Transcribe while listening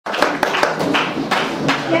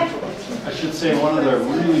should say one of the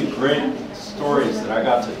really great stories that I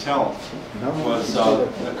got to tell was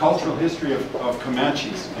the cultural history of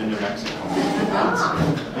Comanches in New Mexico.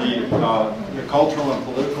 The cultural and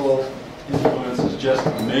political influence is just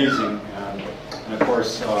amazing, and of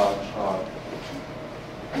course,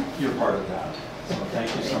 you're part of that. So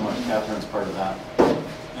thank you so much. Catherine's part of that.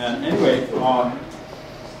 And anyway,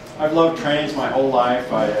 I've loved trains my whole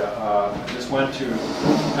life. I just went to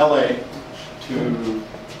LA to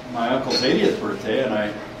my uncle's 80th birthday, and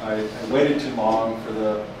I waited too long for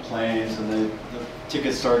the planes, and the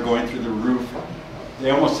tickets started going through the roof. They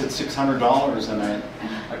almost hit $600, and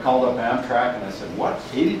I called up Amtrak and I said, "What?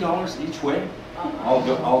 $80 each way? I'll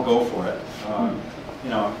go for it." You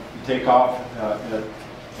know, you take off at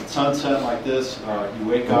sunset like this. You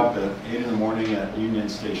wake up at 8 in the morning at Union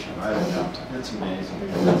Station, right at downtown. It's amazing.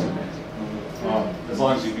 It's amazing. As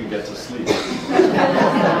long as you can get to sleep.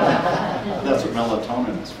 That's what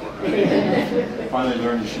melatonin is for, right? I finally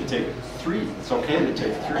learned you should take 3. It's okay to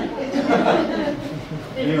take 3.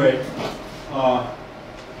 Anyway, I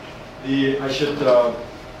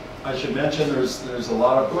should mention there's a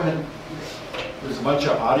lot of, go ahead. There's a bunch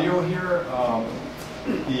of audio here.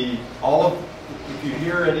 If you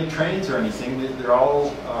hear any trains or anything, they're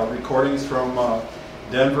all recordings from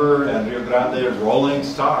Denver and Rio Grande, rolling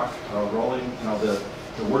stock, rolling, you know, the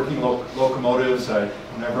working locomotives.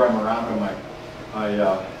 Whenever I'm around them,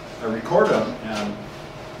 I record them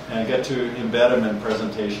and get to embed them in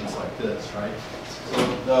presentations like this, right?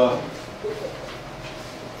 So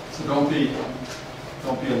don't be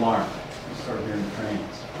alarmed. You start hearing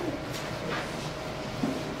trains.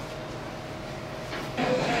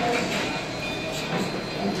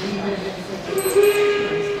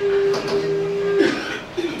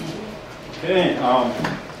 Okay,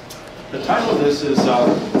 the title of this is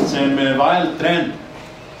Se me va el tren.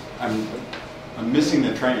 I'm missing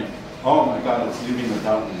the train. Oh my God, it's leaving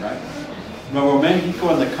without me, right? Nuevo Mexico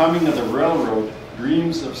and the coming of the railroad,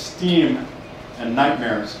 dreams of steam and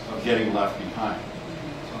nightmares of getting left behind.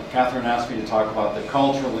 So Catherine asked me to talk about the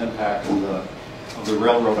cultural impact of the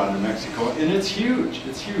railroad on New Mexico, and it's huge,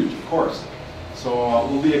 of course. So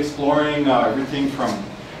we'll be exploring everything from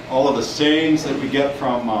all of the sayings that we get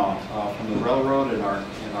from the railroad in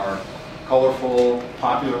our colorful,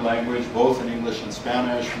 popular language, both in English and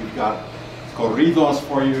Spanish. We've got corridos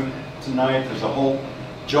for you tonight. There's a whole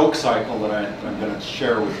joke cycle that I'm going to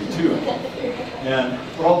share with you too. And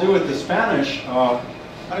what I'll do with the Spanish, I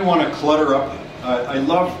don't want to clutter up. I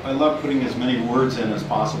love putting as many words in as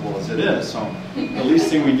possible as it is. So the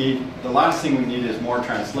last thing we need is more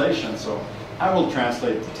translation. So I will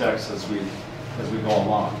translate the text as we go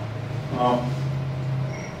along.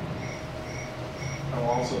 I will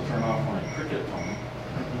also turn off my cricket tone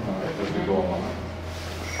as we go along.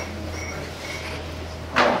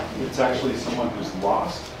 It's actually someone who's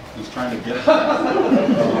lost, who's trying to get.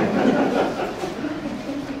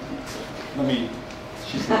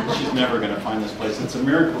 She's never going to find this place. It's a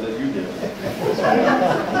miracle that you did.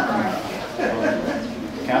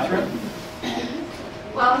 Catherine?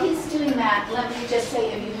 While he's doing that, let me just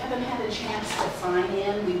say, if you haven't had a chance to sign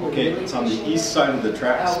in, we would really it's on the appreciate east side of the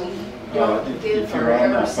tracks. if you're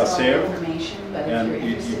on Paseo, but and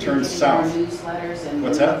you turn south. Our newsletters and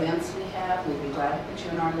what's that? Events we have, we'd be glad to put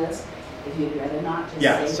you on our list. If you'd rather not, just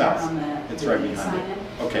stay south. On the it's right behind it.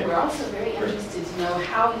 Okay. We're also very interested to know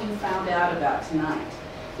how you found out about tonight,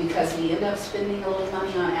 because we end up spending a little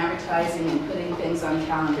money on advertising and putting things on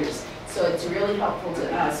calendars. So it's really helpful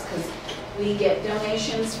to us because we get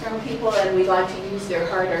donations from people and we like to use their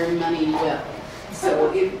hard-earned money well.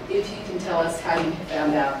 So if you can tell us how you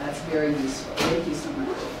found out, that's very useful. Thank you so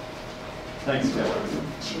much. Thanks, Kevin.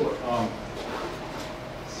 Sure.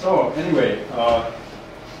 So anyway,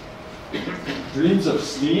 dreams of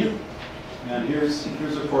steam, and here's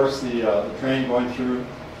of course the train going through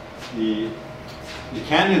the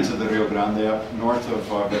canyons of the Rio Grande up north of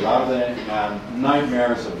Velarde, and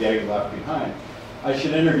nightmares of getting left behind. I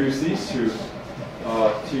should introduce these two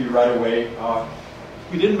to you right away.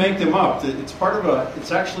 We didn't make them up. It's part of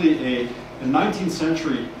it's actually a 19th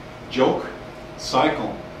century joke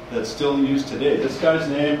cycle that's still used today. This guy's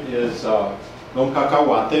name is Don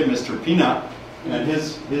Cacahuate, Mr. Peanut, and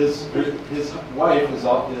his wife is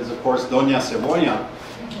of course Doña Cebolla,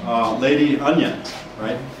 Lady Onion,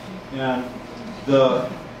 right? And the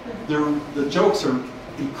jokes are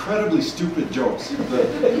incredibly stupid jokes.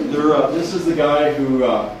 This is the guy who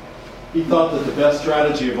he thought that the best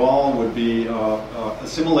strategy of all would be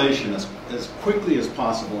assimilation as quickly as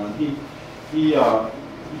possible, and he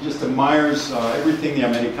just admires everything the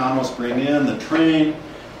Americanos bring in, the train,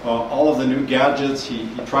 all of the new gadgets. He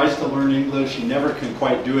tries to learn English. He never can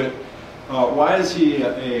quite do it. Why is he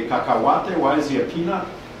a cacahuate? Why is he a peanut?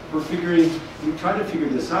 We tried to figure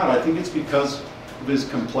this out. I think it's because of his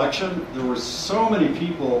complexion. There were so many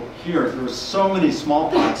people here. There were so many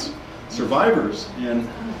smallpox survivors in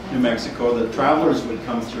New Mexico that travelers would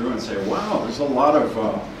come through and say, wow, there's a lot of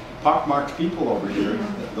pockmarked people over here.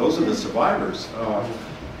 Those are the survivors.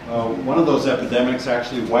 One of those epidemics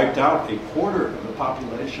actually wiped out a quarter of the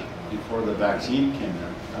population before the vaccine came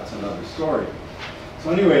in. That's another story. So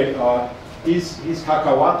anyway, he's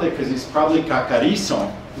cacahuate because he's probably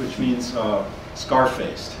cacarizo, which means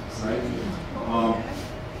scar-faced, right?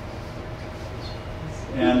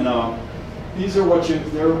 These are what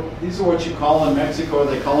you call in Mexico.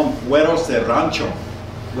 They call them güeros de rancho.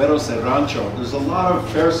 Güeros de rancho. There's a lot of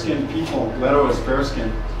fair-skinned people. Güero is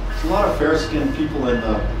fair-skinned. There's a lot of fair-skinned people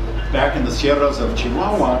back in the sierras of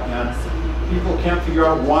Chihuahua, and people can't figure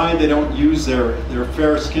out why they don't use their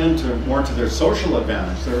fair skin more to their social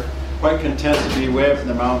advantage. They're quite content to be way up in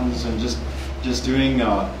the mountains and just doing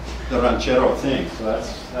the ranchero thing. So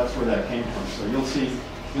that's where that came from. So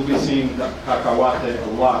you'll be seeing cacahuate a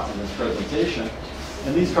lot in this presentation.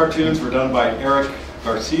 And these cartoons were done by Eric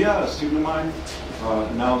Garcia, a student of mine,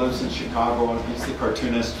 now lives in Chicago, and he's the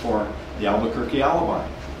cartoonist for the Albuquerque Alibi.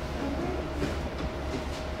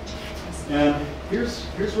 And here's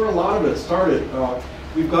where a lot of it started.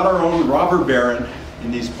 We've got our own robber baron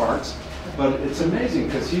in these parts, but it's amazing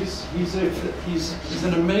because he's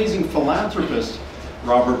an amazing philanthropist,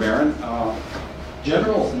 robber baron.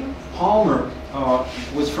 General Palmer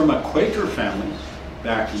was from a Quaker family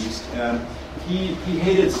back east, and he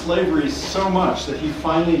hated slavery so much that he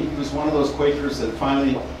was one of those Quakers that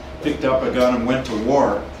finally picked up a gun and went to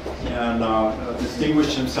war, and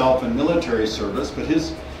distinguished himself in military service. But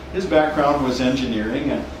his background was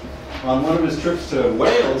engineering, and on one of his trips to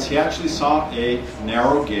Wales, he actually saw a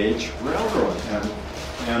narrow gauge railroad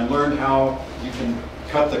and learned how you can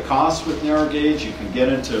cut the costs with narrow gauge. You can get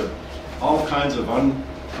into all kinds of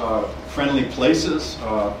unfriendly places.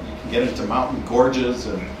 You can get into mountain gorges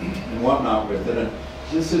and whatnot with it. And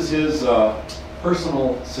this is his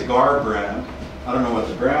personal cigar brand. I don't know what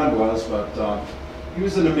the brand was, but he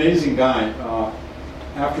was an amazing guy.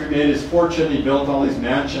 After he made his fortune, he built all these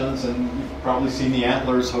mansions, and you've probably seen the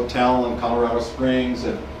Antlers Hotel in Colorado Springs,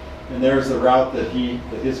 and there's the route that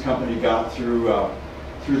his company got through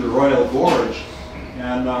the Royal Gorge.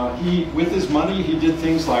 And with his money, he did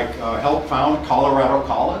things like help found Colorado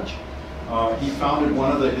College. He founded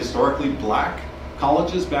one of the historically black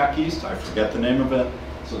colleges back east. I forget the name of it,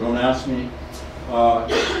 so don't ask me.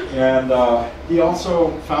 He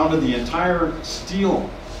also founded the entire steel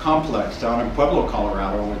complex down in Pueblo,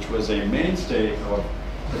 Colorado, which was a mainstay of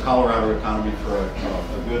the Colorado economy for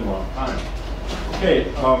a good long time.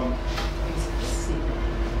 Okay.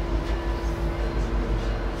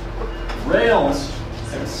 Rails,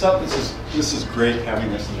 except this is great having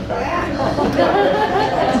this in the background.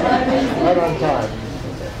 Right on time.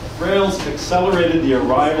 Rails accelerated the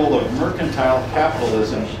arrival of mercantile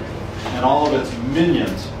capitalism and all of its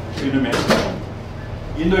minions to New Mexico.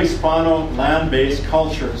 Indo-Hispano land-based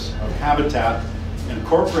cultures of habitat and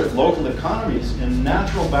corporate local economies in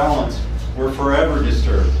natural balance were forever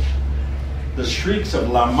disturbed. The shrieks of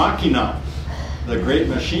La Máquina, the great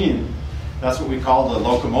machine, that's what we call the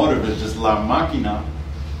locomotive, is just La Máquina.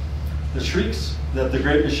 The shrieks that the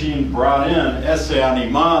great machine brought in, ese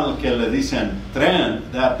animal que le dicen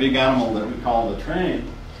tren, that big animal that we call the train,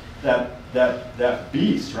 that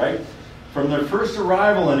beast, right? From their first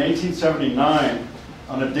arrival in 1879,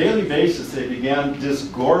 on a daily basis, they began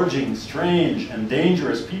disgorging strange and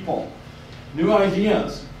dangerous people, new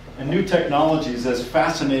ideas, and new technologies as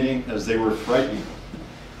fascinating as they were frightening.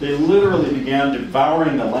 They literally began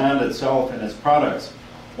devouring the land itself and its products.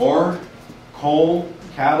 Ore, coal,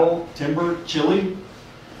 cattle, timber, chili.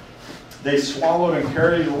 They swallowed and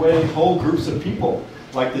carried away whole groups of people,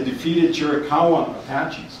 like the defeated Chiricahua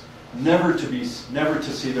Apaches, never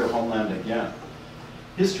to see their homeland again.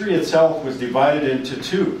 History itself was divided into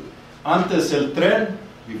two. Antes el tren,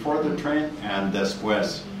 before the train, and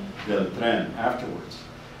después del tren, afterwards.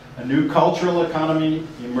 A new cultural economy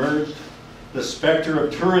emerged. The specter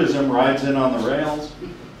of tourism rides in on the rails,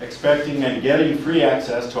 expecting and getting free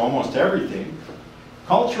access to almost everything.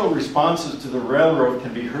 Cultural responses to the railroad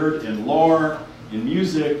can be heard in lore, in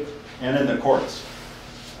music, and in the courts.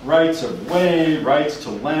 Rights of way, rights to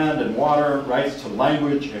land and water, rights to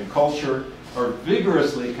language and culture are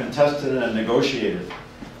vigorously contested and negotiated.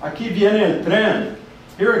 Aquí viene el tren.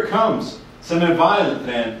 Here it comes. Se me va el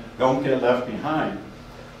tren. Don't get left behind.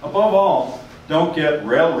 Above all, don't get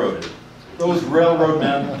railroaded. Those railroad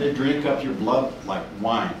men, they drink up your blood like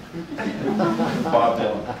wine. Bob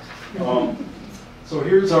Dylan. So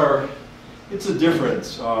here's our, it's a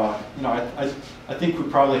difference. You know, I think we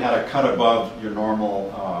probably had a cut above your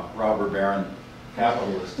normal robber baron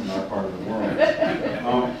capitalist in our part of the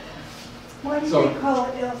world. Why do they call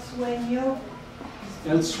it El Sueño?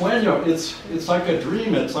 El Sueño, it's like a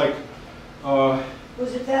dream. It's like...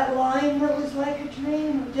 was it that line that was like a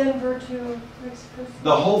dream? Denver to Mexico City?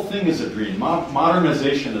 The whole thing is a dream.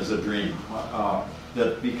 Modernization is a dream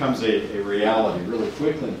that becomes a reality really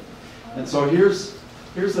quickly. And so here's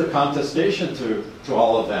the contestation to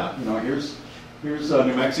all of that. You know, here's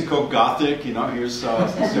New Mexico Gothic. You know, here's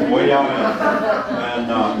Cebolla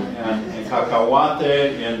and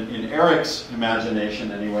Cacahuate in Eric's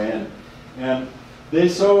imagination anyway. And they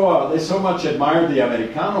so much admired the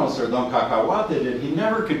Americanos, or Don Cacahuate did, he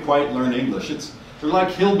never could quite learn English. They're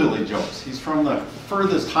like hillbilly jokes. He's from the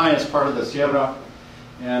furthest, highest part of the Sierra,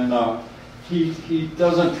 and he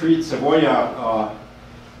doesn't treat Cebolla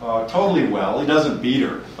totally well. He doesn't beat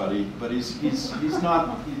her, but he's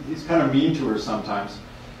kind of mean to her sometimes,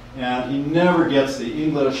 and he never gets the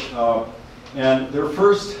English. And their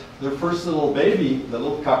first little baby, the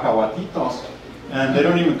little cacahuatitos, and they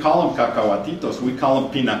don't even call them cacahuatitos. We call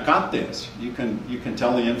them pinacates. You can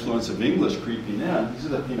tell the influence of English creeping in. These are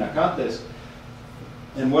the pinacates.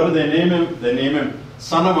 And what do they name him? They name him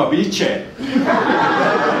son of a biche.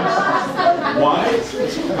 Why?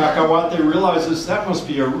 Cacahuate realizes that must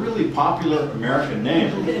be a really popular American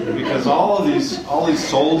name, because all these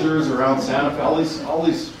soldiers around Santa Fe, all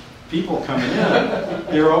these people coming in,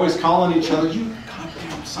 they're always calling each other, "You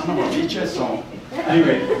goddamn son of a biche." So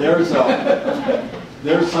anyway, there's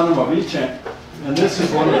son of a biche, and this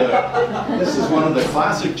is one of the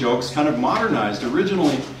classic jokes, kind of modernized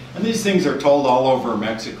originally. And these things are told all over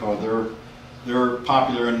Mexico. They're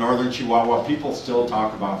popular in northern Chihuahua. People still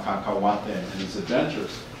talk about Cacahuate and his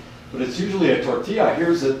adventures. But it's usually a tortilla.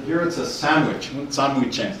 Here it's a sandwich, un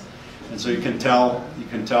sandwiche. And so you can tell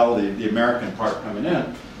the American part coming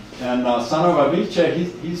in. And son of a biche,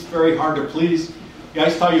 he's very hard to please. Ya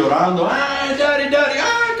está llorando. Ah, daddy,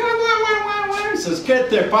 he says, ¿Qué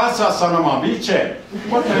te pasa, son of a biche?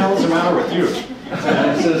 What the hell is the matter with you?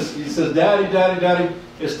 And he says, daddy,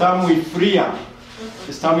 está muy fría.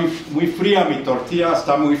 Está muy fría mi tortilla,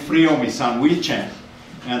 está muy frío mi sandwiche.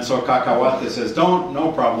 And so Cacahuate says,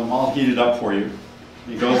 no problem, I'll heat it up for you.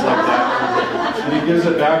 He goes like that. And he gives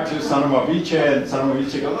it back to son of a biche, and son of a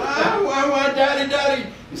biche goes, daddy.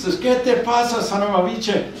 He says, ¿Qué te pasa, son of a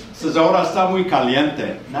biche? He says, ahora está muy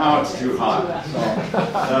caliente. Now it's too hot.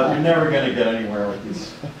 So you're never going to get anywhere with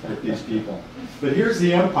these people. But here's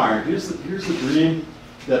the empire. Here's the dream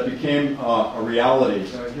that became a reality.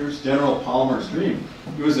 Here's General Palmer's dream.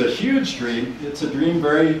 It was a huge dream. It's a dream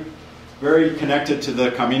very, very connected to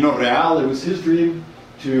the Camino Real. It was his dream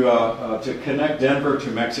to connect Denver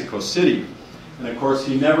to Mexico City. And of course,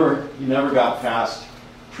 he never got past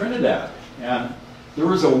Trinidad. And there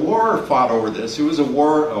was a war fought over this. It was a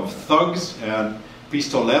war of thugs and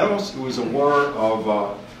pistoleros. It was a war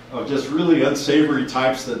of just really unsavory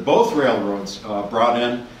types that both railroads brought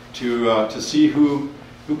in to see who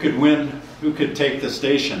could win, who could take the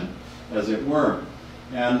station, as it were.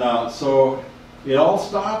 And so it all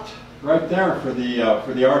stopped right there for the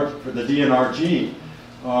DNRG.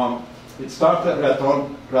 It stopped at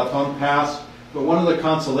Raton Pass, but one of the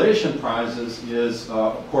consolation prizes is,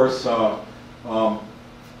 of course,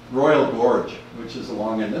 Royal Gorge, which is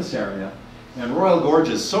along in this area. And Royal Gorge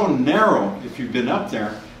is so narrow, if you've been up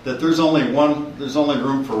there, that there's only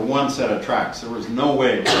room for one set of tracks. There was no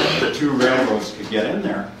way the two railroads could get in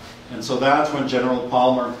there. And so that's when General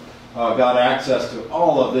Palmer got access to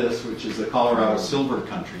all of this, which is the Colorado Silver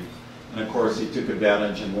Country. And of course, he took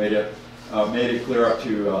advantage and made it clear up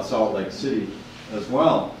to Salt Lake City as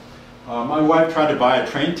well. My wife tried to buy a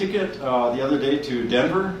train ticket the other day to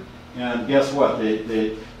Denver, and guess what?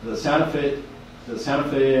 The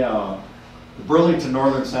Burlington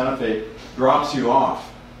Northern Santa Fe drops you off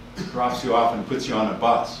and puts you on a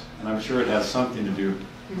bus. And I'm sure it has something to do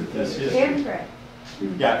with this history. Amtrak.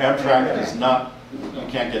 Yeah, Amtrak is not, you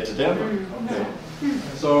can't get to Denver. Okay.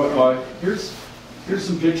 So here's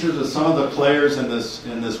some pictures of some of the players in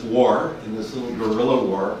this war, in this little guerrilla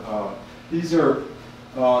war. These are,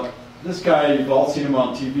 this guy, you've all seen him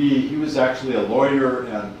on TV, he was actually a lawyer,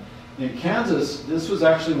 and in Kansas, this was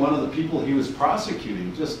actually one of the people he was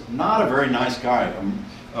prosecuting. Just not a very nice guy.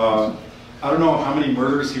 I don't know how many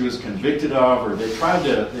murders he was convicted of, or they tried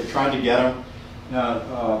to get him.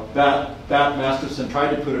 Bat Masterson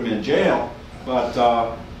tried to put him in jail, but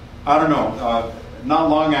I don't know. Not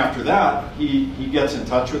long after that, he gets in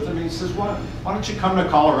touch with him and he says, why don't you come to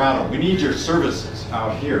Colorado? We need your services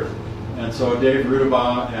out here. And so Dave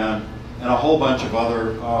Rudabaugh and a whole bunch of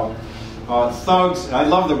other thugs. I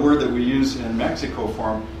love the word that we use in Mexico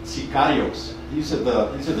for them, sicarios. These are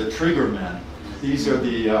the trigger men. These are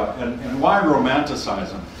the and why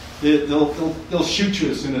romanticize them? They'll shoot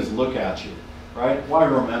you as soon as they look at you, right? Why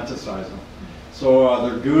romanticize them? So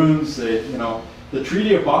they're goons. The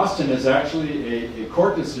Treaty of Boston is actually a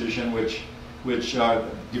court decision which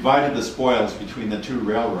divided the spoils between the two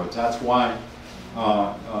railroads. That's why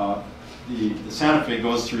the Santa Fe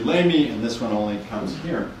goes through Lamy, and this one only comes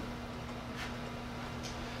here.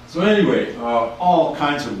 So anyway, all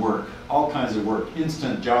kinds of work,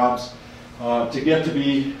 instant jobs. To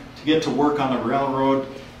get to work on the railroad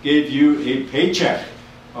gave you a paycheck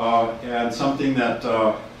and something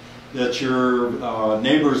that your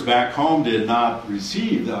neighbors back home did not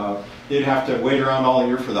receive. They'd have to wait around all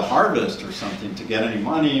year for the harvest or something to get any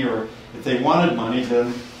money, or if they wanted money,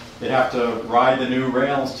 then they'd have to ride the new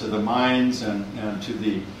rails to the mines and to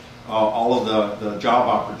the all of the job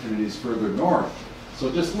opportunities further north.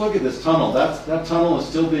 So just look at this tunnel. That tunnel is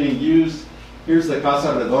still being used. Here's the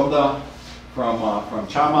Casa Redonda from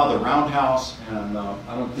Chama, the roundhouse, and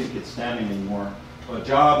I don't think it's standing anymore. But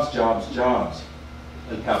jobs, jobs, jobs.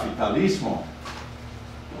 El capitalismo.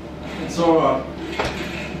 And so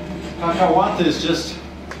Cacahuate is just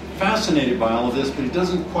fascinated by all of this, but he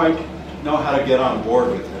doesn't quite know how to get on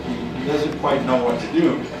board with it. He doesn't quite know what to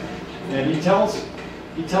do. And he tells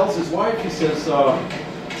his wife, he says,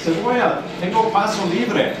 Cebolla, tengo paso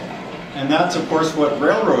libre. And that's, of course, what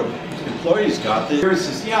railroad employees got. He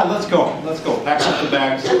says, yeah, let's go, pack up the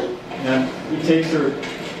bags. And he takes her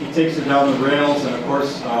down the rails, and of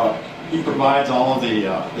course, he provides all of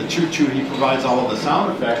the choo-choo, he provides all of the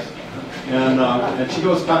sound effects. And she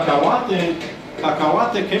goes, Cacahuate,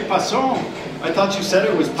 ¿qué pasó? I thought you said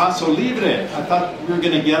it was paso libre. I thought we were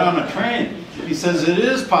going to get on a train. He says, it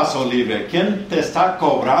is paso libre. ¿Quién te está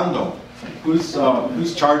cobrando?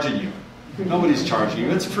 Who's charging you? Nobody's charging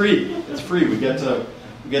you. It's free. It's free. We get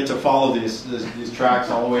to follow these tracks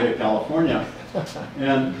all the way to California.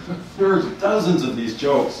 And there's dozens of these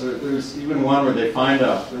jokes. There's even one where they're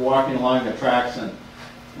walking along the tracks and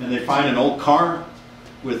they find an old car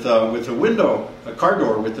with a window, a car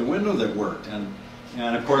door with the window that worked.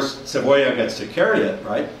 And of course, Cebolla gets to carry it,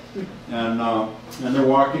 right? And they're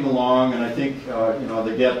walking along, and I think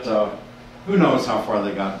they get who knows how far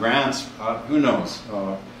they got, grants, who knows.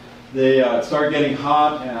 They start getting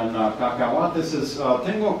hot, and Cacahuate says,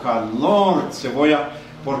 tengo calor, Cebolla,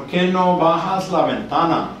 ¿por qué no bajas la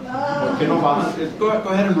ventana? ¿Por qué no bajas? Go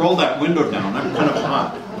ahead and roll that window down, I'm kind of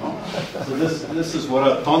hot. So this is what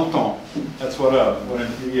a tonto, that's what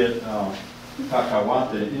an idiot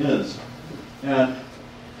Cacahuate is. And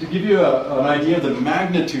to give you an idea of the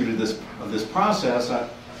magnitude of this process,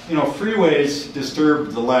 freeways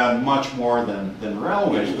disturbed the land much more than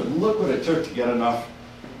railways, but look what it took to get enough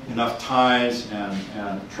ties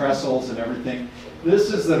and trestles and everything.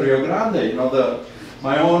 This is the Rio Grande.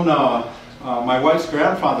 My wife's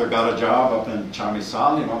grandfather got a job up in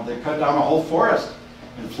Chamizal. They cut down a whole forest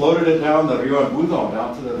and floated it down the Rio Agudo,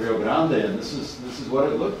 down to the Rio Grande, and this is what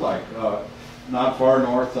it looked like. Not far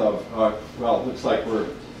north of, it looks like we're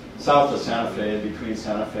south of Santa Fe, in between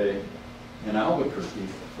Santa Fe and Albuquerque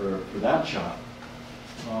for that shot.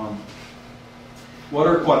 What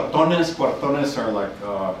are cuartones? Cuartones are like,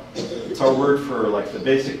 it's our word for like the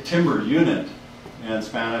basic timber unit. In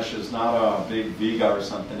Spanish is not a big viga or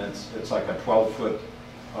something, it's like a 12-foot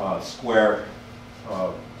square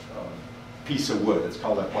piece of wood. It's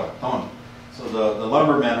called a cuarton. So the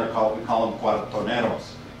lumbermen we call them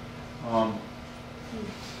cuartoneros.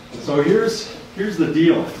 So here's the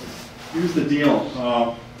deal. Here's the deal.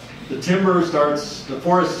 The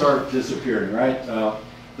forests start disappearing, right?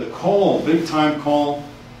 The coal, big time coal,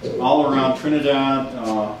 all around Trinidad.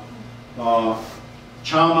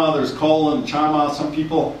 Chama, there's coal in Chama. Some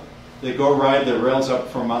people, they go ride the rails up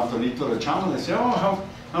from Montonito to Chama. They say, oh,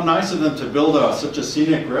 how nice of them to build such a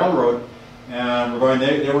scenic railroad. And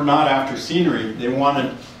they were not after scenery. They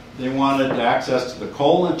wanted access to the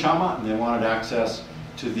coal in Chama, and they wanted access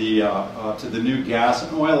to the new gas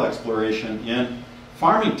and oil exploration in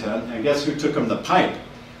Farmington. And guess who took them the pipe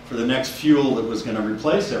for the next fuel that was going to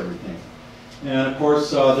replace everything? And of course,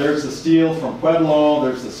 there's the steel from Pueblo.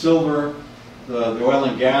 There's the silver, the oil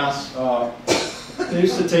and gas. They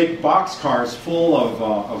used to take boxcars full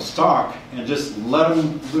of stock and just let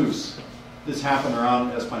them loose. This happened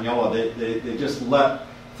around Española. They just let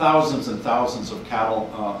thousands and thousands of cattle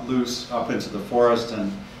loose up into the forest,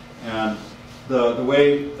 and the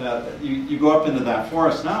way that you go up into that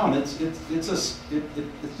forest now, and it's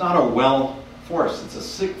not a well forest. It's a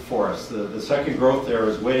sick forest. The second growth there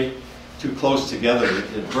is way too close together.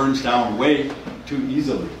 It burns down way too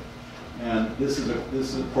easily. And this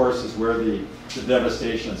of course is where the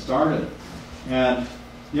devastation started. And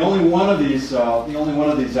the only one of these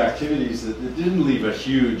activities that didn't leave a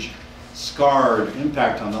huge scarred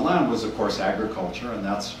impact on the land was, of course, agriculture, and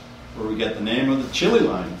that's where we get the name of the chili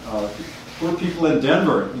line. Poor people in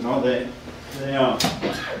Denver, you know, they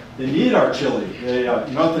need our chili. You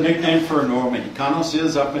know what the nickname for Nuevo Mexicanos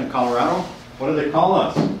is up in Colorado? What do they call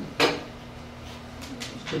us?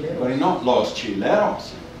 Well, no, Los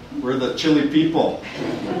Chileros. We're the chili people.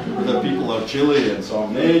 We're the people of Chile, and so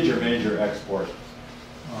major export.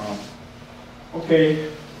 Okay,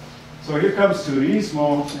 so here comes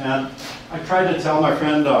turismo, and I tried to tell my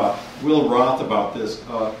friend Will Roth about this.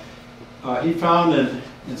 He found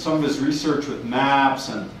in some of his research with maps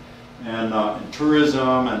and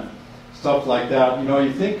tourism and stuff like that, you know,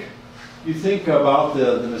 you think about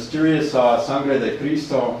the mysterious Sangre de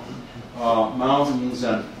Cristo mountains,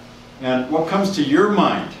 and what comes to your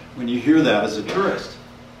mind when you hear that as a tourist?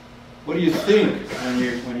 What do you think when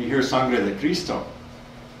you hear Sangre de Cristo?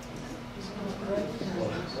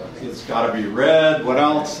 It's got to be red. What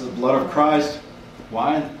else? The blood of Christ.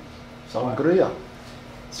 Why? Sangria.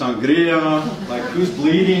 Sangria. Like who's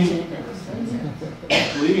bleeding?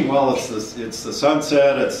 Bleeding. Well, it's the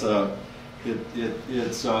sunset. It's the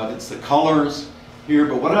colors here.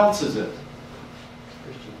 But what else is it?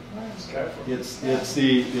 It's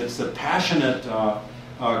the passionate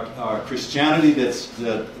Christianity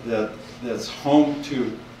that's home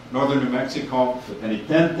to northern New Mexico, the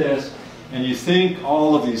penitentes. And you think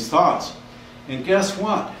all of these thoughts, and guess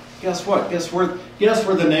what? Guess where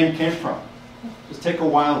the name came from? Just take a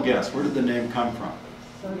wild guess. Where did the name come from?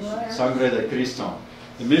 Sangre de Cristo.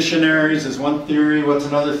 The missionaries is one theory. What's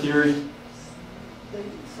another theory? They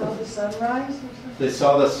saw the sunrise or something? They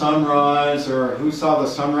saw the sunrise, or who saw the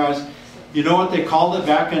sunrise? You know what they called it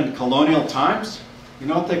back in colonial times? You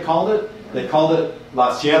know what they called it? They called it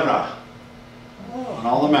La Sierra. On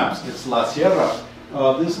all the maps, it's La Sierra.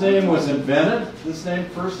 This name was invented. This name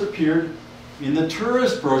first appeared in the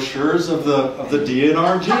tourist brochures of the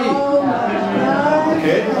DNRG. Oh my God.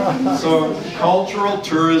 Okay, so cultural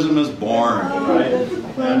tourism is born, right?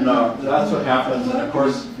 And that's what happens. And of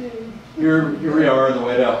course, here we are on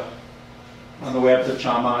the way up to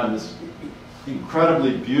Chama, and this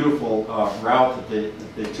incredibly beautiful route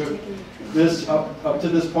that they took. This up to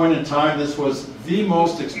this point in time, this was the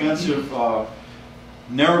most expensive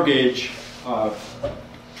narrow gauge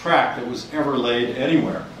track that was ever laid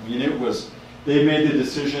anywhere. I mean, it was. They made the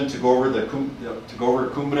decision to go over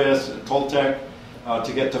Cumbres, Toltec,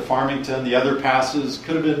 to get to Farmington. The other passes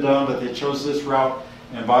could have been done, but they chose this route,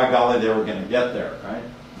 and by golly, they were going to get there, right?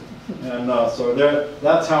 And so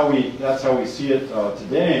that's how we see it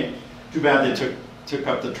today. Too bad they took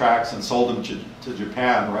up the tracks and sold them to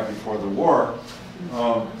Japan right before the war.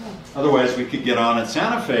 Otherwise, we could get on at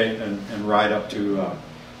Santa Fe and ride up to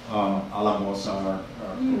Alamosa or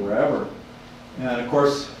wherever. And of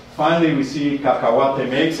course, finally we see Cacahuate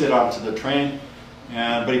makes it onto the train,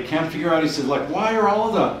 but he can't figure out. He says, like, why are all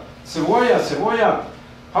of the Cebolla?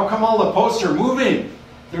 How come all the posts are moving?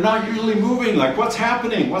 They're not usually moving. Like, what's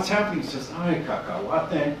happening? He says, ay,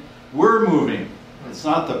 Cacahuate, we're moving. It's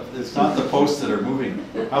not the posts that are moving.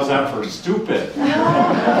 How's that for stupid?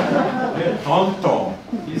 Tonto.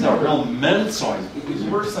 He's a real menso. He's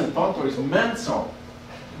worse than tonto. He's menso.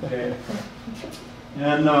 Okay.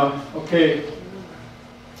 And okay.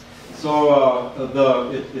 So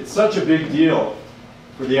it's such a big deal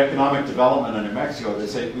for the economic development in New Mexico. They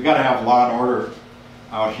say we got to have law and order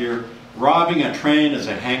out here. Robbing a train is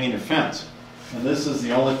a hanging offense, and this is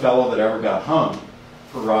the only fellow that ever got hung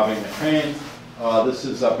for robbing a train. This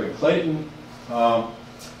is up in Clayton,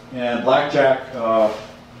 and Blackjack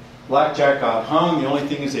got hung. The only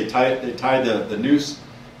thing is they tied the noose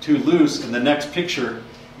too loose, and the next picture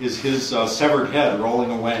is his severed head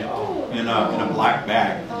rolling away in a black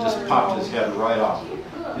bag. It just popped his head right off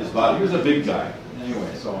his body. He was a big guy.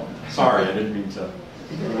 Anyway, so sorry, I didn't mean to.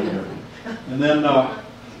 And then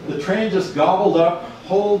the train just gobbled up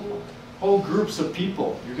whole groups of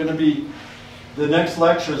people. The next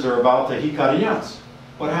lectures are about the Jicarillas.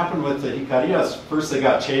 What happened with the Jicarillas? First, they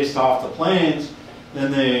got chased off the plains. Then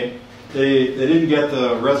they didn't get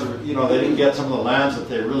they didn't get some of the lands that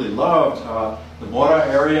they really loved. The Mora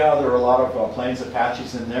area, there were a lot of Plains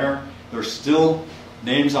Apaches in there. There's still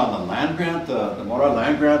names on the land grant. The Mora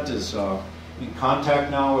land grant is in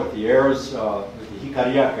contact now with the heirs, with the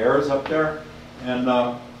Jicarilla heirs up there. And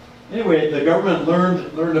anyway, the government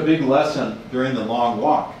learned a big lesson during the long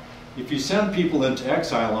walk. If you send people into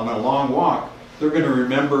exile on a long walk, they're going to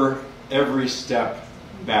remember every step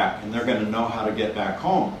back, and they're going to know how to get back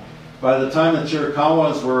home. By the time the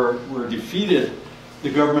Chiricahuas were defeated, the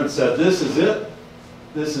government said, this is it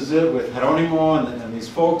with Geronimo and these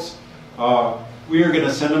folks. We are going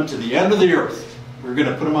to send them to the end of the earth. We're going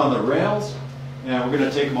to put them on the rails, and we're going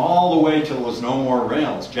to take them all the way till there was no more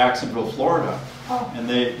rails, Jacksonville, Florida. Oh. And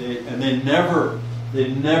they never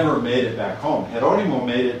made it back home. Geronimo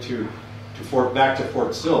made it back to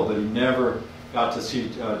Fort Sill, but he never got to see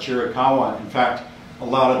Chiricahua. In fact, a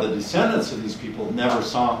lot of the descendants of these people never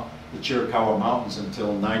saw the Chiricahua Mountains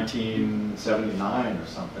until 1979 or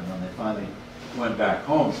something, when they finally went back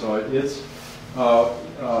home. So it's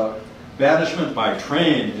banishment by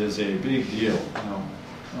train is a big deal.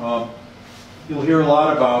 You'll hear a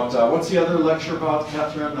lot about what's the other lecture about,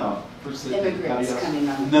 Catherine? First the immigrants coming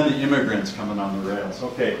on. and then the immigrants coming on the rails.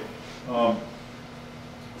 Okay,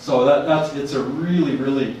 so it's a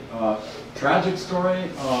really tragic story.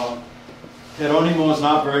 Geronimo is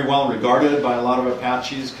not very well regarded by a lot of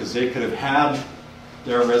Apaches because they could have had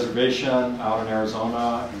their reservation out in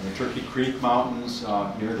Arizona in the Turkey Creek Mountains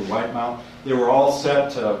near the White Mountain. They were all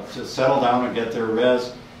set to settle down and get their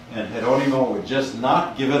res, and Geronimo would just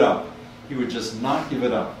not give it up. He would just not give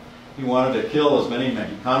it up. He wanted to kill as many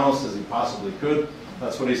Mexicanos as he possibly could.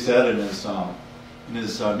 That's what he said in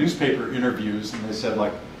his newspaper interviews. And they said,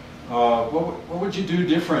 like, what would you do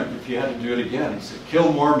different if you had to do it again? He said,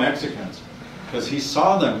 kill more Mexicans. Because he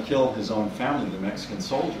saw them kill his own family, the Mexican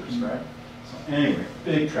soldiers, right? So anyway,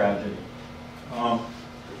 big tragedy.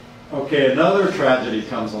 Okay, another tragedy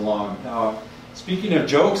comes along. Speaking of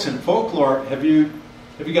jokes and folklore, have you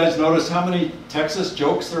guys noticed how many Texas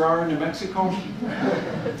jokes there are in New Mexico?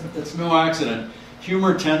 It's no accident.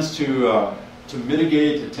 Humor tends to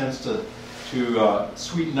mitigate. It tends to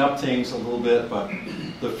sweeten up things a little bit. But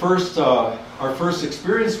our first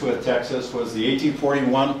experience with Texas was the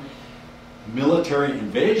 1841 military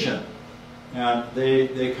invasion, and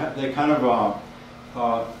they kind of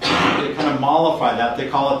mollify that. They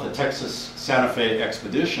call it the Texas Santa Fe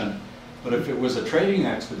expedition. But if it was a trading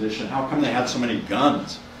expedition, how come they had so many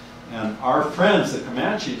guns? And our friends, the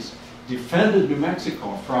Comanches, defended New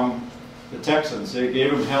Mexico from the Texans. They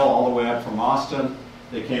gave them hell all the way up from Austin.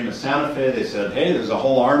 They came to Santa Fe. They said, hey, there's a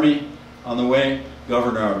whole army on the way.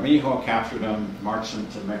 Governor Armijo captured them, marched them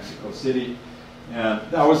to Mexico City. And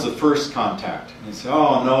that was the first contact. And he said,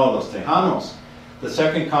 oh no, los Tejanos. The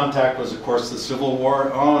second contact was, of course, the Civil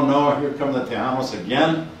War. Oh no, here come the Tejanos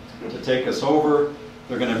again to take us over.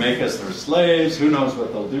 They're going to make us their slaves. Who knows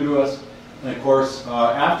what they'll do to us? And of course,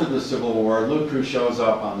 after the Civil War, look who shows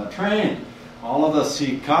up on the train. All of the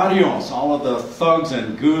sicarios, all of the thugs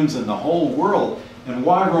and goons in the whole world. And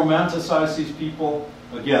why romanticize these people?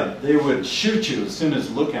 Again, they would shoot you as soon as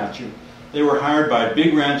look at you. They were hired by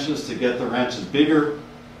big ranches to get the ranches bigger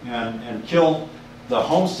and kill the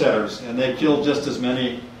homesteaders. And they killed just as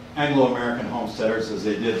many Anglo-American homesteaders as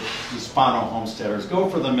they did Hispano homesteaders. Go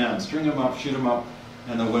for the men, string them up, shoot them up,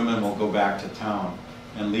 and the women will go back to town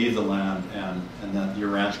and leave the land, and then your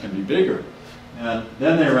ranch can be bigger. And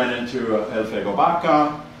then they ran into El Fego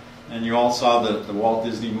Vaca, and you all saw the Walt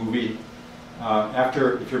Disney movie.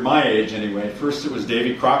 If you're my age anyway, first it was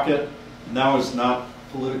Davy Crockett, and that was not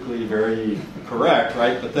politically very correct,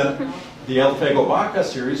 right? But then the El Fego Vaca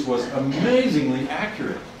series was amazingly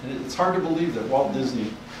accurate. And it's hard to believe that Walt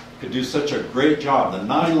Disney could do such a great job. The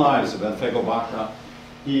 9 lives of El Fego Vaca,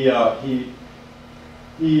 he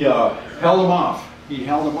held them off. He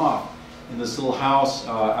held them off in this little house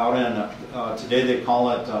out in, today they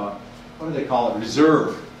call it, what do they call it?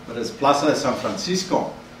 Reserve, but it's Plaza de San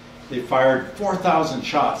Francisco. They fired 4,000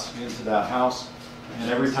 shots into that house, and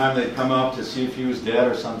every time they'd come up to see if he was dead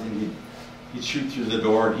or something, he'd shoot through the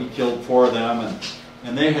door, and he killed 4 of them,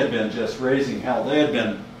 and they had been just raising hell. They had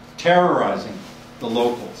been terrorizing the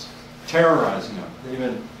locals, terrorizing them.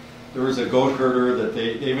 There was a goat herder that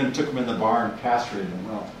they even took him in the barn and castrated him.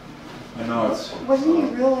 Well, I know it's... Wasn't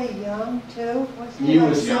he really young, too? Wasn't he like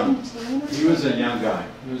was young. 17 or He was a young guy.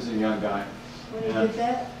 He was a young guy. when he did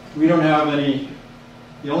that? We don't have any...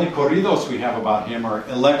 The only corridos we have about him are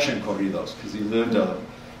election corridos, because he lived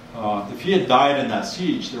if he had died in that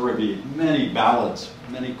siege, there would be many ballads,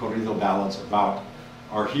 many corrido ballads about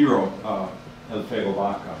our hero, El Fego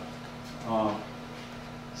Vaca.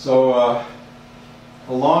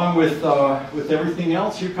 Along with everything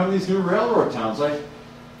else, here come these new railroad towns. I'm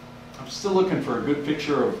still looking for a good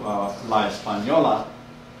picture of La Española,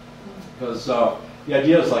 because the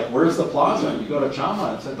idea is like, where's the plaza? You go to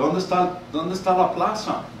Chama and say, ¿Dónde está la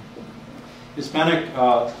plaza? Hispanic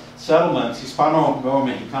settlements,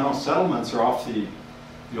 Hispano-Mexicano settlements are off the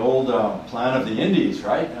old plan of the Indies,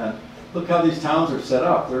 right? And look how these towns are set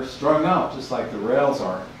up. They're strung out, just like the rails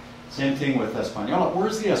are. Same thing with Española.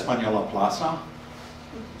 Where's the Española Plaza?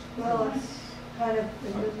 Well, it's kind of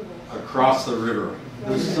invisible. Across the river.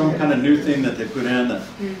 There's some kind of new thing that they put in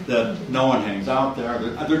that no one hangs out there.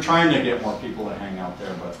 They're trying to get more people to hang out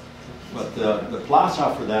there, but the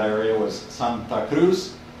plaza for that area was Santa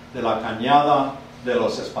Cruz de la Cañada de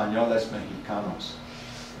los Españoles Mexicanos.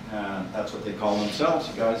 And that's what they call themselves.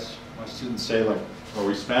 You guys, my students say, like, are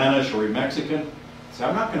we Spanish, are we Mexican? So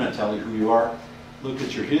I'm not going to tell you who you are. Look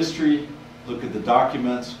at your history, look at the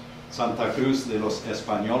documents. Santa Cruz de los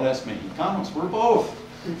Españoles Mexicanos. We're both.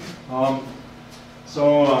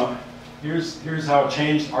 Here's how it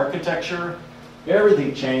changed architecture.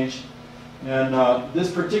 Everything changed. And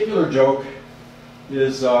this particular joke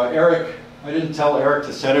is Eric. I didn't tell Eric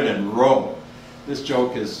to set it in row. This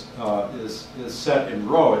joke is set in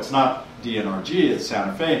row. It's not DNRG, it's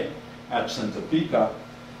Santa Fe at Santa Pica.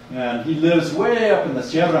 And he lives way up in the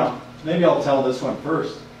Sierra. Maybe I'll tell this one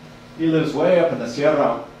first. He lives way up in the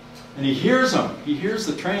Sierra, and he hears them. He hears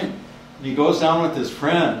the train. And he goes down with his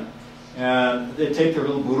friend, and they take their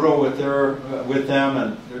little burro with them,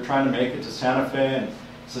 and they're trying to make it to Santa Fe. And he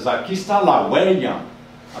says, "Aquí está la huella.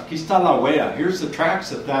 Aquí está la huella." Here's the tracks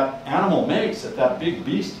that animal makes, that big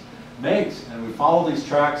beast makes. And we follow these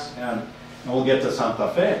tracks, and we'll get to Santa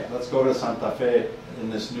Fe. Let's go to Santa Fe in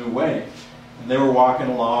this new way. And they were walking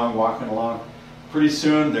along. Pretty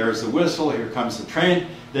soon, there's the whistle. Here comes the train.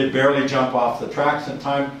 They barely jump off the tracks in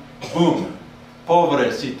time. Boom!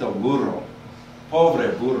 Pobrecito burro.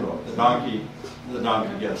 Pobre burro. The donkey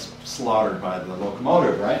gets slaughtered by the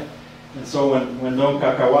locomotive, right? And so when Don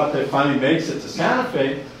Cacahuate finally makes it to Santa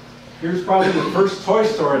Fe, here's probably the first toy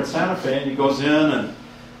store in Santa Fe, and he goes in and,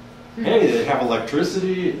 hey, they have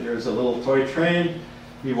electricity. There's a little toy train.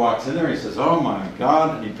 He walks in there, he says, "Oh my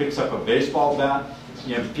God," and he picks up a baseball bat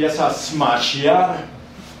y empieza a smashear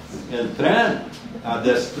el tren, a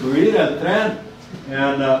destruir el tren.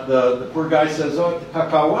 And the poor guy says, "Oh,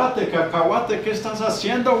 Cacahuate, ¿qué estás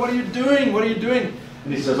haciendo? What are you doing? What are you doing?"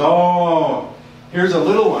 And he says, "Oh, here's a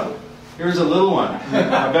little one. Here's a little one.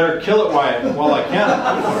 I better kill it while I can."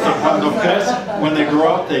 When they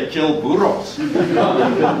grow up, they kill burros. They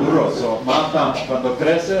kill burros. So mata cuando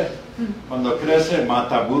crece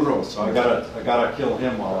mata burros. So I gotta kill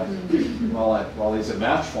him while he's a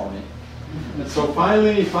match for me. And so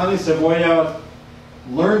finally Cebolla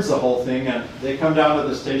learns the whole thing, and they come down to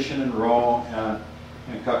the station in Rome, and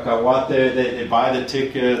Cacahuate, they buy the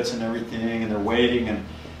tickets and everything, and they're waiting, and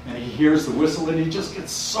he hears the whistle, and he just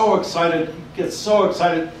gets so excited. That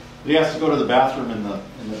he has to go to the bathroom in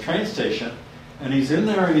the train station, and he's in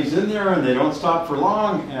there, and they don't stop for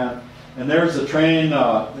long, and there's the train,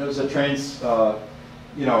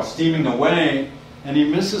 steaming away, and he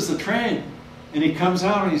misses the train, and he comes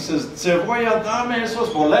out and he says, "Cebolla, dame esos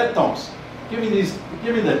boletos. Give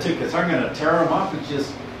me the tickets. I'm going to tear them up." And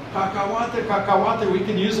just, Cacahuate, we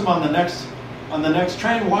can use them on the next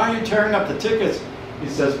train. Why are you tearing up the tickets? He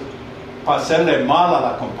says, "Pa hacerle mal a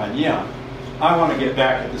la compañía. I want to get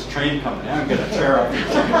back at this train company. I'm going to tear up the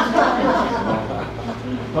tickets."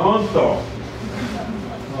 Tonto.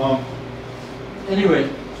 Anyway,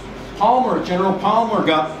 General Palmer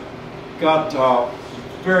got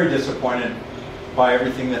very disappointed by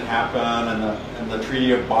everything that happened and the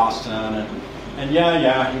Treaty of Boston, and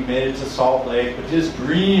he made it to Salt Lake, but his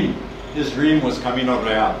dream was Camino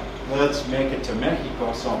Real. Let's make it to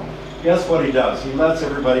Mexico. So guess what he does? He lets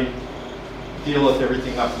everybody deal with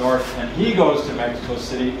everything up north, and he goes to Mexico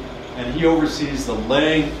City, and he oversees the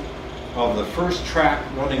laying of the first track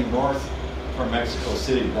running north from Mexico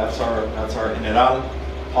City. That's our General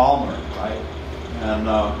Palmer, right? And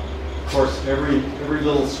of course, every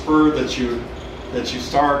little spur that you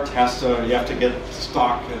start you have to get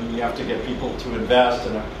stock, and you have to get people to invest,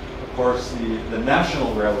 and of course the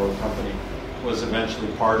National Railroad Company was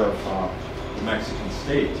eventually part of the Mexican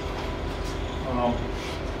state.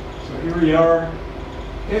 So here we are.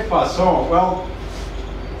 ¿Qué pasó? Well,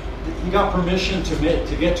 he got permission to get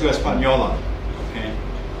to Española, okay?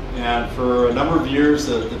 And for a number of years,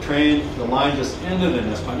 the line just ended in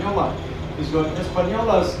Española. He's going,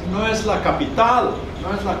 "Española no es la capital,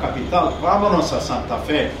 vámonos a Santa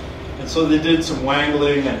Fe." And so they did some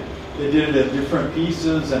wangling, and they did it in different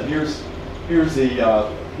pieces. And here's the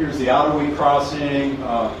Ottawa crossing.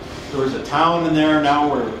 There was a town in there now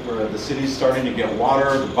where the city's starting to get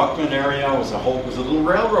water. The Buckman area was a little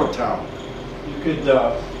railroad town. You could,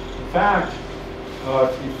 in fact,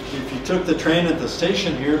 if you took the train at the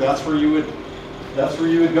station here, that's where you would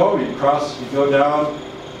go. You go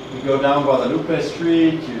down Guadalupe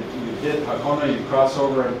Street. You hit Hakona. You cross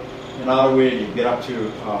over in Ottawa, and you get up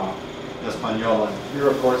to Español. And here,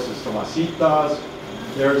 of course, is Tomasitas.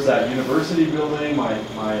 There's that university building. My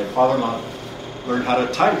father-in-law learned how to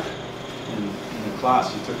type in the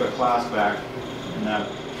class. He took a class back in that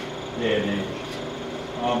day and age.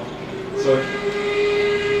 So,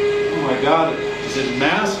 oh my God, is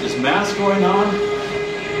mass going on? I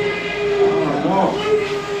don't know.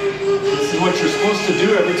 This is what you're supposed to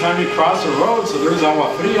do every time you cross a road. So there's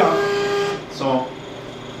agua fria. So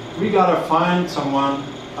we gotta find someone.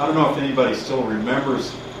 I don't know if anybody still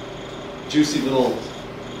remembers juicy little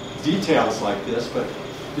details like this, but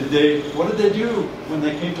what did they do when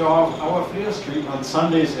they came to Agua Fria Street on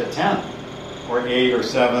Sundays at 10 or 8 or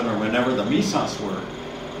 7 or whenever the misas were?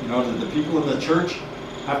 You know, did the people in the church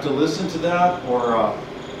have to listen to that, or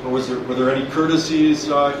were there any courtesies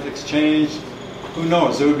exchanged? Who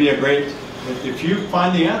knows? It would be a great, if you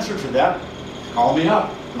find the answer to that, call me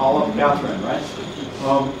up. Call up Catherine, right?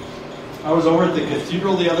 I was over at the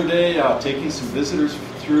cathedral the other day, taking some visitors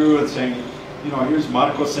through and saying, you know, here's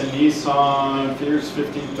Marcos and Nisan, here's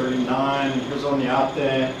 1539, here's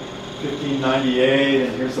Oñate, 1598,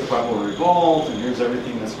 and here's the Pueblo Revolt, and here's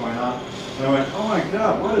everything that's going on. And I went, oh my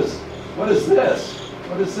God, what is this?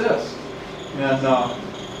 What is this? And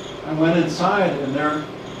I went inside, and there,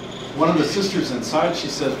 one of the sisters inside, she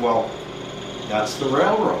says, well, that's the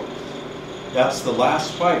railroad. That's the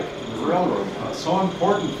last spike in the railroad. So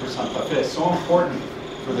important for Santa Fe, so important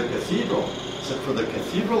for the cathedral. So for the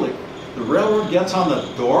cathedral, the railroad gets on the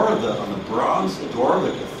door of on the bronze door of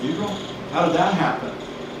the cathedral. How did that happen?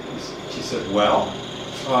 She said, well,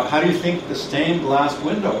 how do you think the stained glass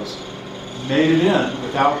windows made it in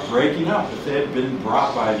without breaking up? If they had been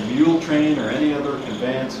brought by a mule train or any other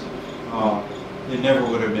conveyance, they never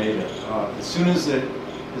would have made it. As soon as the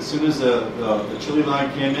Chile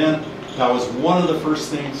line came in, that was one of the first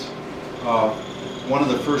things, one of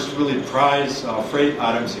the first really prized freight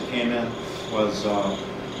items that came in was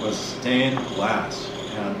stained glass.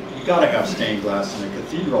 And you got to have stained glass in a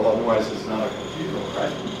cathedral, otherwise it's not a cathedral,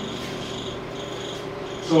 right?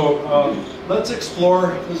 So let's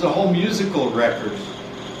explore. There's a whole musical record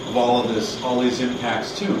of all of this, all these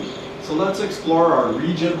impacts too. So let's explore our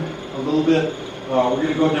region a little bit. We're going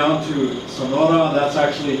to go down to Sonora. That's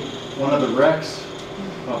actually one of the wrecks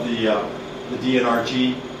of the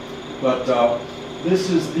DNRG. But this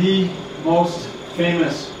is the most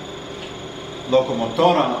famous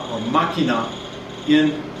locomotora or máquina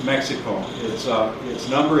in Mexico. Its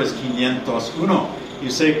number is 501. You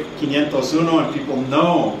say 501 and people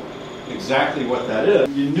know exactly what that is.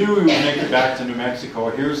 You knew we would make it back to New Mexico.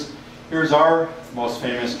 Here's our most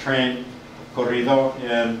famous train, corrido.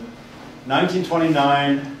 In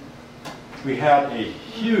 1929, we had a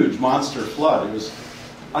huge monster flood. It was,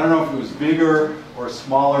 I don't know if it was bigger or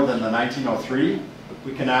smaller than the 1903.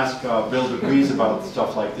 We can ask Bill DeBuise about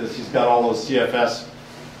stuff like this. He's got all those CFS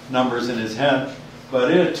numbers in his head. But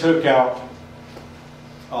it took out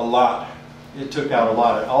a lot. It took out a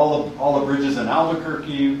lot. All the bridges in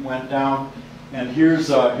Albuquerque went down. And here's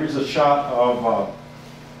a shot of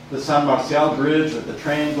the San Marcial Bridge with the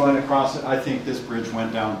train going across it. I think this bridge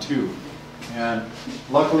went down too. And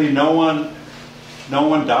luckily no one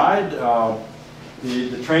died.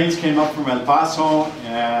 The trains came up from El Paso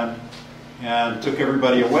and took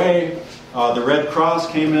everybody away. The Red Cross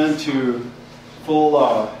came into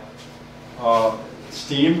full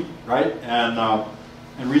steam, right? And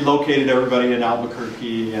relocated everybody in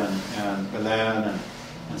Albuquerque and Belen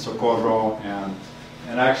and Socorro and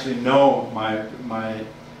actually my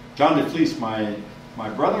John DeFleece, my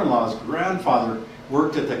brother-in-law's grandfather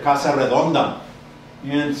worked at the Casa Redonda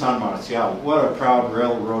in San Marcial. What a proud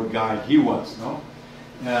railroad guy he was, no?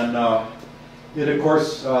 And it, of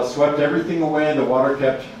course, swept everything away. The water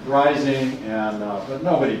kept rising, but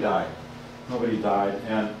nobody died. Nobody died.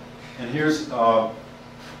 And here's what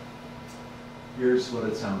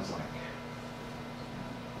it sounds like.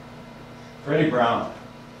 Freddie Brown.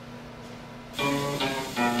 The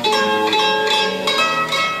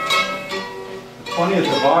 20th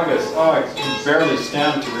of August. Oh, I can barely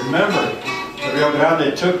stand to remember. The Rio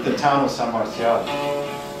Grande took the town of San Marcial.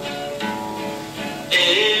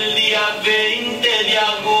 El día 20 de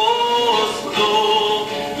agosto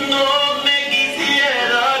no me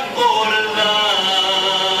quisiera acordar.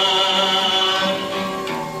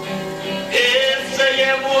 Se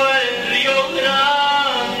llevó el Río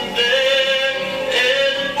Grande,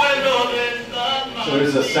 el pueblo de San Marcial. So it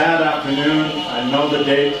was a sad afternoon. I know the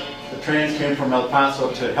date. The trains came from El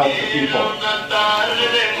Paso to help the people. Una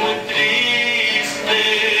tarde muy triste,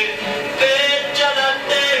 fecha la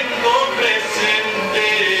tengo presente.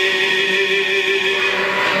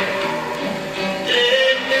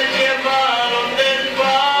 Trenes llevaron del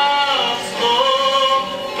Paso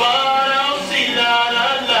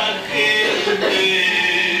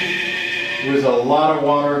It was a lot of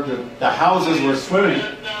water. The houses were swimming.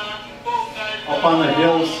 Up on the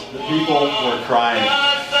hills, the people were crying.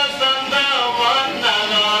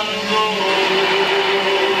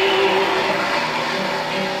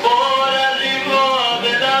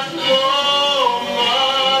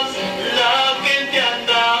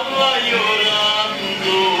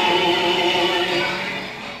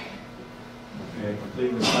 Okay,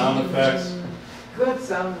 complete with sound effects. Good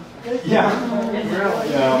sound. Yeah. Really.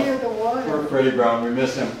 Yeah. Near the water. Poor Freddie Brown, we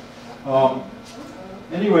miss him.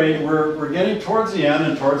 Anyway, we're getting towards the end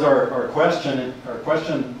and towards our question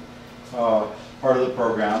part of the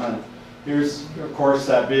program. And here's, of course,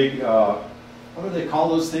 that big, what do they call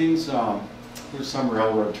those things? There's some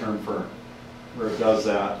railroad term for where it does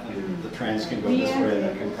that. And the trains can go this way and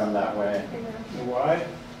they can come that way. Why?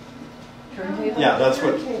 Turntable? Yeah, that's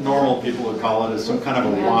what normal people would call it, is some kind of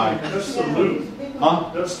a Y. That's the loop. Huh?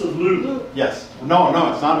 That's the loop. Yes. No,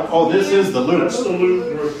 it's not. Oh, this is the loop. That's the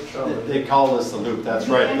loop north of Charlotte. They call this the loop. That's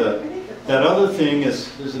right. That other thing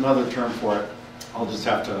is, there's another term for it. I'll just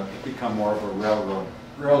have to become more of a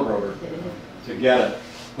railroader to get it.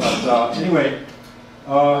 But anyway,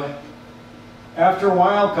 after a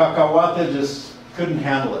while, Cacahuate just couldn't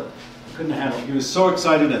handle it. He was so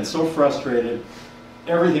excited and so frustrated.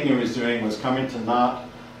 Everything he was doing was coming to naught,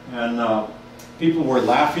 and people were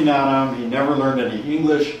laughing at him. He never learned any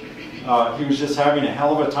English. He was just having a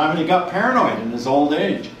hell of a time, and he got paranoid in his old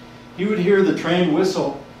age. He would hear the train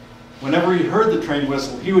whistle. Whenever he heard the train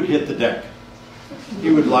whistle, he would hit the deck. He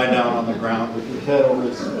would lie down on the ground with his head over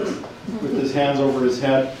with his hands over his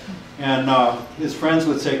head, and his friends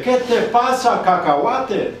would say, "¿Qué te pasa,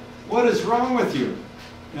 Cacahuate? What is wrong with you?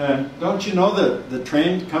 And don't you know that the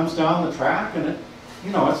train comes down the track, and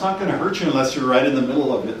it's not going to hurt you unless you're right in the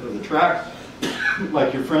middle of the track,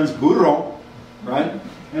 like your friend's burro, right?"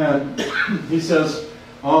 And he says,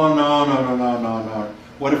 "Oh, no.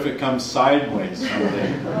 What if it comes sideways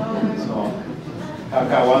someday?" So,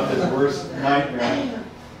 Cacahuate's worst nightmare.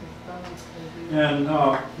 And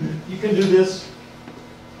you can do this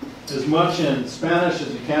as much in Spanish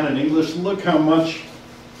as you can in English. Look how much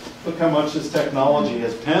this technology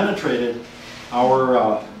has penetrated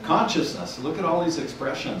our consciousness. Look at all these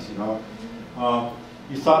expressions.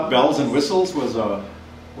 You thought bells and whistles was a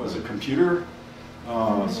computer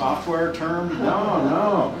software term?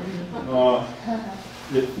 No.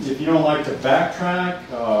 If you don't like to backtrack,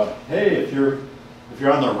 hey, if you're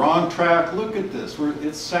on the wrong track, look at this.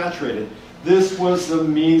 It's saturated. This was the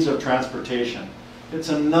means of transportation. It's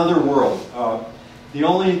another world. The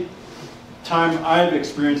only time I've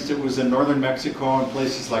experienced it was in northern Mexico and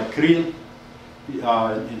places like Cril,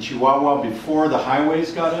 in Chihuahua, before the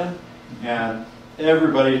highways got in, and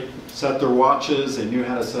everybody set their watches. They knew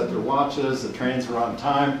how to set their watches. The trains were on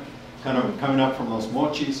time, kind of coming up from those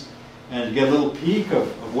mochis, and you get a little peek of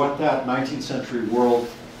what that 19th century world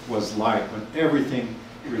was like, when everything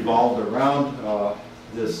revolved around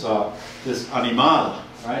this animal,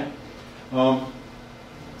 right?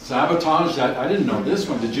 Sabotage, I didn't know this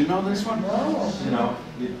one. Did you know this one? No.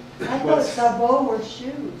 I thought sabot were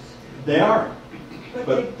shoes. They are.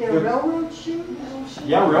 But they're railroad shoes?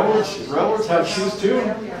 Yeah, railroads have shoes too.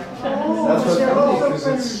 That's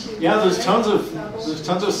what. Yeah, there's tons of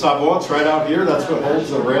sabots right out here. That's what holds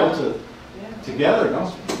the rail together. No,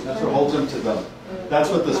 that's what holds them to the. That's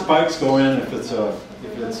what the spikes go in if it's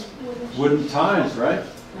wooden ties, right?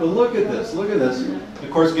 But look at this. Look at this. Of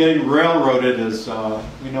course, getting railroaded is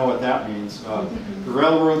we know what that means. The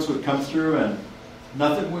railroads would come through and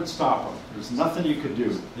nothing would stop them. There's nothing you could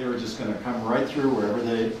do. They were just going to come right through wherever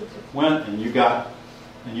they went, and you'd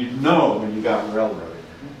know when you got railroaded.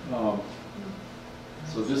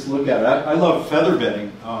 So just look at it. I love feather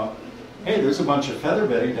bedding. Hey, there's a bunch of feather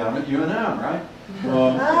bedding down at UNM, right?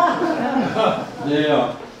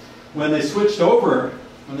 When they switched over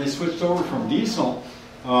from diesel,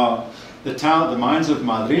 the mines of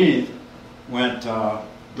Madrid went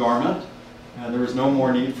dormant, and there was no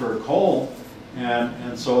more need for coal.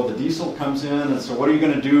 And so the diesel comes in, and so what are you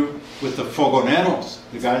going to do with the fogoneros,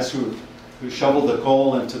 the guys who shoveled the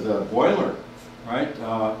coal into the boiler, right?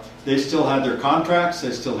 They still had their contracts,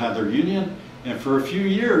 they still had their union, and for a few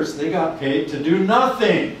years they got paid to do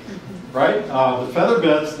nothing, right? The feather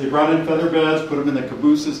beds, they brought in feather beds, put them in the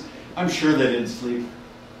cabooses. I'm sure they didn't sleep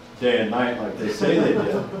day and night like they say they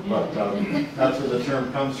did, but that's where the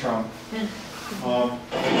term comes from.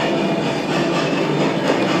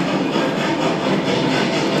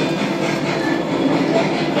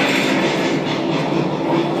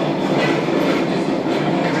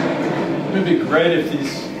 Wouldn't it be great if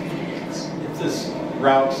this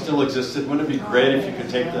route still existed? Wouldn't it be great if you could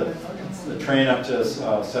take the train up to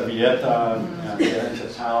Sevilleta and get into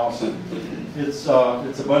house. It's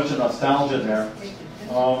a bunch of nostalgia there.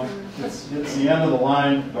 It's the end of the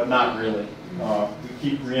line, but not really. We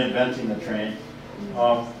keep reinventing the train.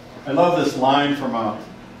 I love this line from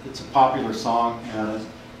it's a popular song, and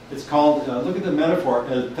it's called, look at the metaphor,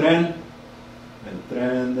 el tren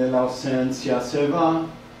de la ausencia se va,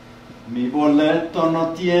 mi boleto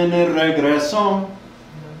no tiene regreso.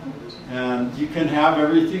 And you can have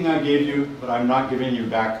everything I gave you, but I'm not giving you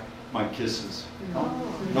back my kisses.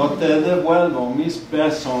 No te devuelvo mis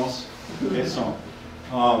besos. Eso.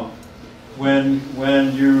 When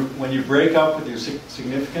you break up with your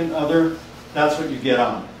significant other, that's what you get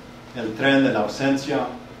on. El tren de la ausencia,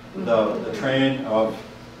 the train of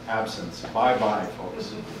absence. Bye-bye,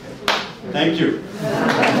 folks. Thank you.